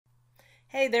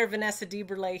Hey there, Vanessa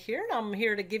DeBurlet here, and I'm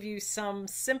here to give you some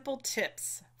simple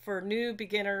tips for new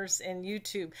beginners in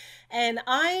YouTube. And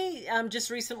I just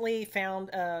recently found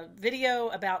a video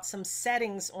about some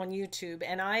settings on YouTube,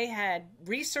 and I had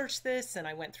researched this and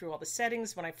I went through all the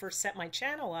settings when I first set my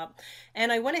channel up, and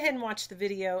I went ahead and watched the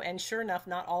video, and sure enough,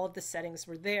 not all of the settings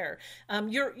were there.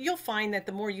 You'll find that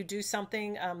the more you do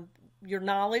something, your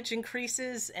knowledge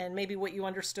increases, and maybe what you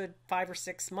understood 5 or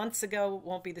 6 months ago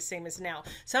won't be the same as now.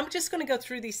 So I'm just going to go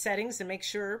through these settings and make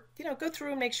sure, go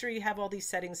through and make sure you have all these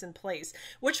settings in place.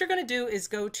 What you're going to do is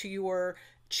go to your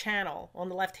channel on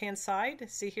the left hand side.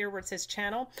 See here where it says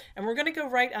channel, and we're going to go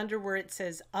right under where it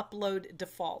says upload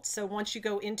defaults. So once you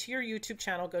go into your YouTube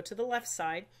channel, go to the left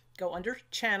side, go under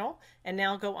channel, and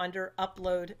now go under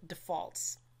upload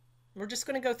defaults. We're just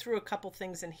going to go through a couple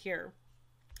things in here.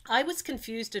 I was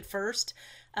confused at first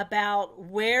about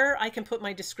where I can put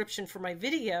my description for my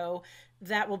video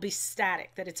that will be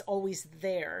static, that it's always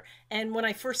there. And when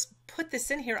I first put this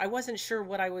in here, I wasn't sure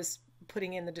what I was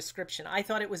putting in the description. I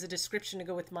thought it was a description to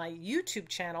go with my YouTube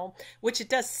channel, which it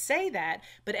does say that,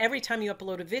 but every time you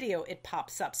upload a video, it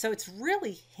pops up. So it's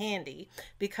really handy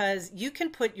because you can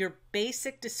put your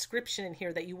basic description in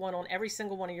here that you want on every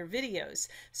single one of your videos.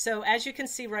 So as you can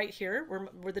see right here,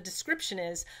 where the description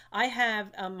is, I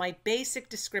have my basic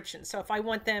description. So if I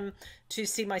want them to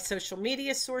see my social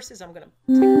media sources, I'm going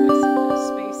to take away some of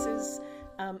those spaces.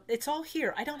 It's all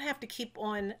here. I don't have to keep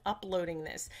on uploading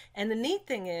this. And the neat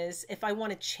thing is, if I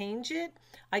want to change it,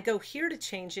 I go here to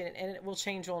change it, and it will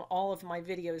change on all of my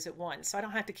videos at once. So I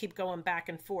don't have to keep going back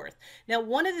and forth. Now,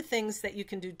 one of the things that you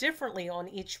can do differently on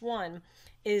each one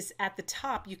is at the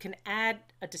top, you can add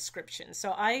a description.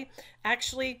 So I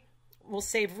actually will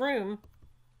save room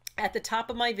at the top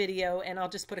of my video, and I'll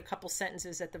just put a couple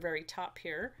sentences at the very top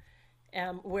here,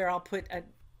 where I'll put a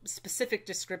specific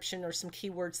description or some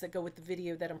keywords that go with the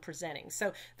video that I'm presenting.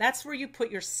 So that's where you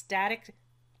put your static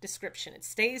description. It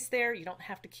stays there. You don't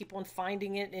have to keep on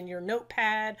finding it in your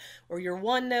notepad or your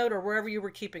OneNote or wherever you were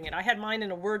keeping it. I had mine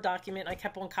in a Word document. I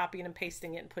kept on copying and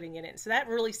pasting it and putting it in. So that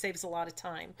really saves a lot of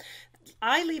time.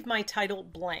 I leave my title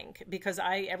blank because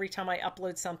every time I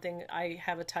upload something, I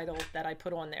have a title that I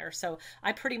put on there. So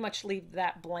I pretty much leave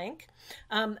that blank.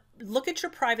 Look at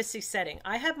your privacy setting.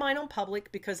 I have mine on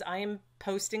public because I am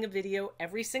posting a video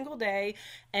every single day,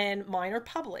 and mine are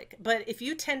public. But if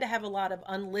you tend to have a lot of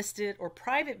unlisted or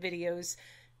private videos,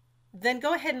 then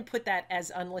go ahead and put that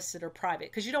as unlisted or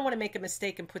private, because you don't want to make a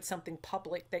mistake and put something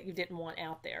public that you didn't want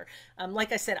out there.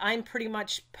 Like I said, I'm pretty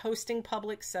much posting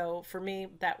public, so for me,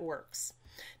 that works.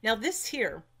 Now this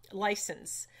here,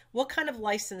 license. What kind of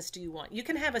license do you want? You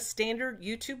can have a standard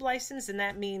YouTube license, and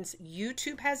that means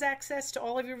YouTube has access to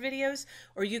all of your videos,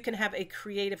 or you can have a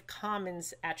Creative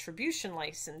Commons attribution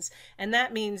license, and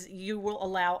that means you will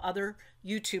allow other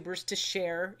YouTubers to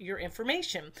share your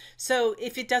information. So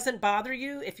if it doesn't bother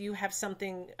you, if you have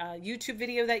something, YouTube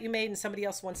video that you made and somebody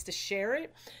else wants to share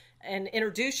it and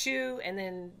introduce you and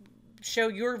then show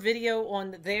your video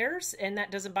on theirs, and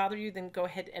that doesn't bother you, then go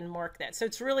ahead and mark that. So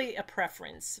it's really a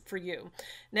preference for you.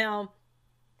 Now,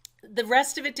 the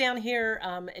rest of it down here,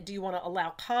 do you want to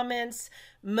allow comments?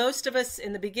 Most of us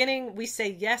in the beginning, we say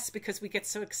yes because we get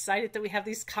so excited that we have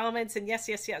these comments, and yes,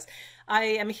 yes, yes. I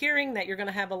am hearing that you're going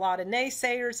to have a lot of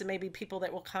naysayers and maybe people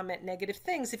that will comment negative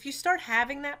things. If you start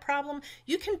having that problem,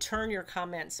 you can turn your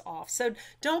comments off. So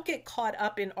don't get caught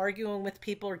up in arguing with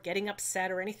people or getting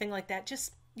upset or anything like that.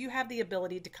 Just you have the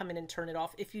ability to come in and turn it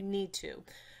off if you need to.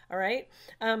 All right.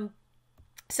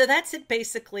 So that's it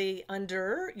basically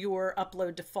under your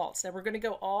upload defaults. Now we're going to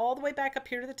go all the way back up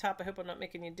here to the top. I hope I'm not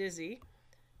making you dizzy.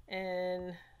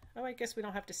 And oh, I guess we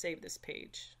don't have to save this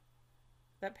page.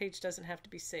 That page doesn't have to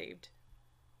be saved.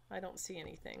 I don't see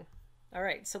anything. All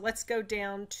right, so let's go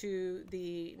down to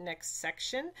the next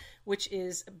section, which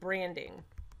is branding.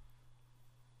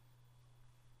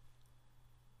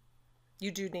 You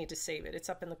do need to save it. It's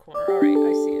up in the corner. All right,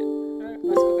 I see it. All right,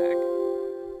 let's go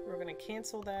back. We're going to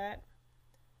cancel that.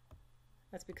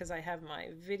 That's because I have my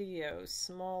video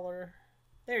smaller.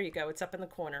 There you go. It's up in the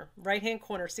corner. Right-hand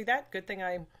corner. See that? Good thing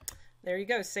there you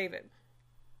go. Save it.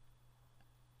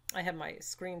 I have my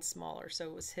screen smaller, so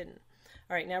it was hidden.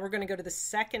 All right, now we're going to go to the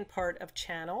second part of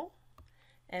channel,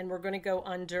 and we're going to go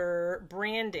under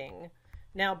branding.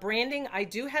 Now, branding, I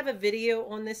do have a video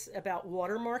on this about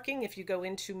watermarking. If you go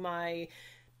into my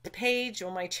page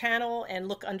on my channel and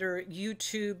look under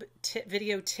YouTube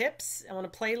video tips on a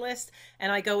playlist,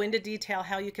 and I go into detail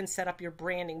how you can set up your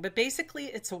branding. But basically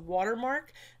it's a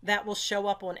watermark that will show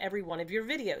up on every one of your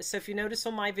videos. So if you notice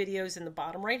on my videos in the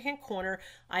bottom right hand corner,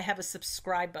 I have a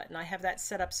subscribe button. I have that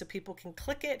set up so people can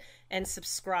click it and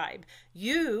subscribe.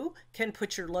 You can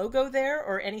put your logo there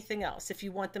or anything else. If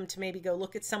you want them to maybe go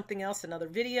look at something else, another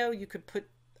video, you could put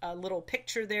a little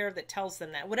picture there that tells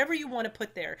them that, whatever you want to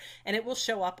put there, and it will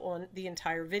show up on the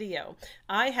entire video.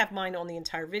 I have mine on the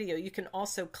entire video. You can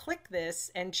also click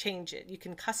this and change it. You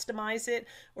can customize it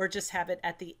or just have it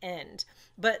at the end.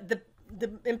 But the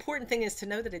important thing is to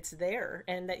know that it's there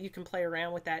and that you can play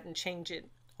around with that and change it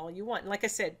all you want. And like I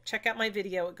said, check out my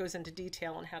video. It goes into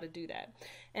detail on how to do that.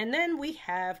 And then we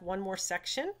have one more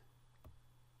section.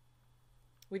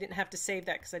 We didn't have to save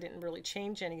that because I didn't really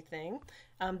change anything.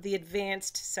 The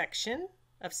advanced section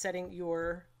of setting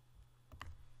your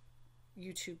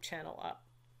YouTube channel up.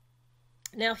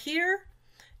 Now here,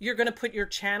 you're going to put your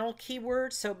channel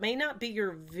keywords. So it may not be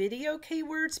your video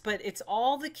keywords, but it's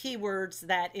all the keywords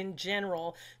that in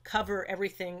general cover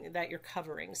everything that you're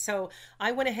covering. So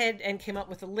I went ahead and came up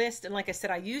with a list. And like I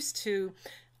said, I used to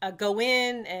go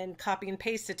in and copy and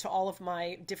paste it to all of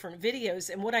my different videos.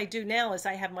 And what I do now is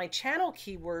I have my channel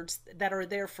keywords that are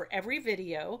there for every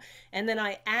video. And then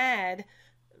I add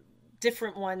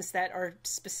different ones that are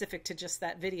specific to just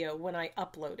that video when I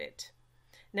upload it.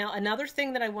 Now, another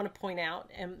thing that I want to point out,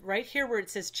 and right here where it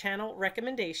says channel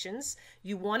recommendations,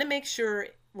 you want to make sure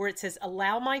where it says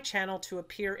allow my channel to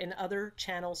appear in other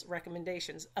channels'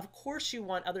 recommendations. Of course you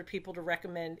want other people to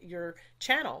recommend your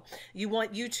channel. You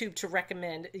want YouTube to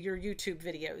recommend your YouTube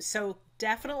videos. So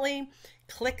definitely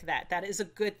click that. That is a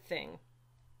good thing.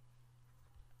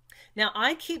 Now,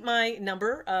 I keep my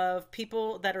number of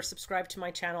people that are subscribed to my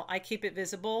channel. I keep it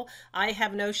visible. I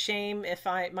have no shame if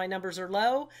my numbers are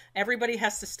low. Everybody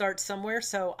has to start somewhere,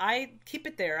 so I keep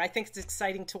it there. I think it's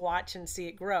exciting to watch and see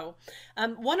it grow.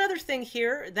 One other thing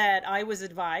here that I was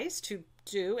advised to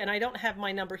do, and I don't have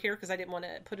my number here because I didn't want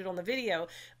to put it on the video,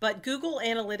 but Google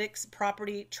Analytics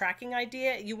property tracking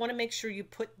idea, you want to make sure you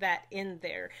put that in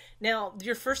there. Now,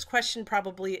 your first question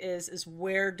probably is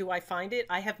where do I find it?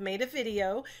 I have made a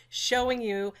video showing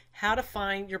you how to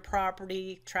find your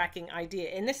property tracking idea,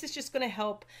 and this is just going to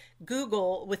help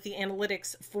Google with the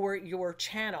analytics for your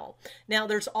channel. Now,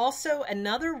 there's also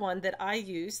another one that I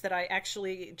use that I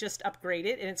actually just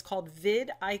upgraded, and it's called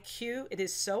vidIQ. It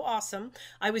is so awesome.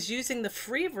 I was using the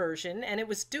free version, and it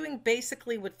was doing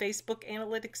basically what Facebook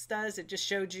Analytics does. It just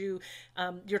showed you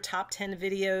your top 10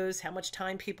 videos, how much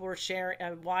time people are sharing,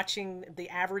 watching, the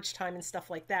average time, and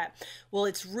stuff like that. Well,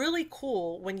 it's really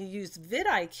cool when you use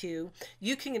vidIQ.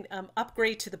 You can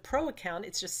upgrade to the Pro account.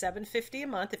 It's just $7.50 a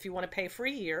month if you want to pay for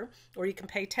a year, or you can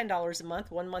pay $10 a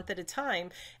month, 1 month at a time,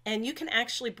 and you can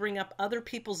actually bring up other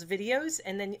people's videos,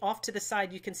 and then off to the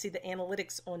side you can see the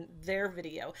analytics on their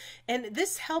video. And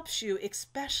this helps you,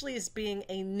 especially as being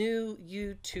a new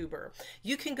YouTuber.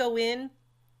 You can go in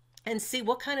and see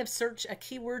what kind of search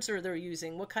keywords are they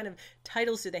using, what kind of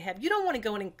titles do they have. You don't want to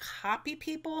go in and copy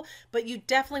people, but you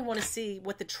definitely want to see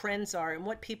what the trends are and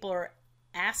what people are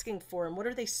asking for and what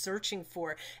are they searching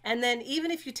for. And then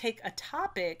even if you take a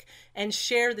topic and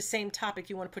share the same topic,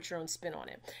 you want to put your own spin on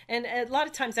it. And a lot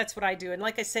of times that's what I do. And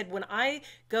like I said, when I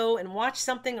go and watch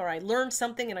something or I learn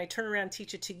something and I turn around and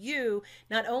teach it to you,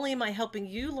 not only am I helping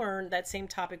you learn that same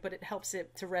topic, but it helps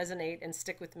it to resonate and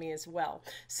stick with me as well.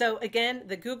 So again,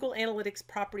 the Google Analytics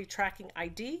property tracking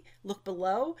ID, look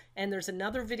below, and there's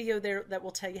another video there that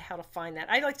will tell you how to find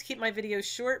that. I like to keep my videos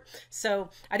short, so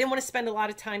I didn't want to spend a lot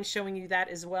of time showing you that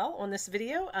as well on this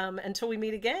video. Until we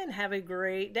meet again, have a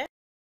great day.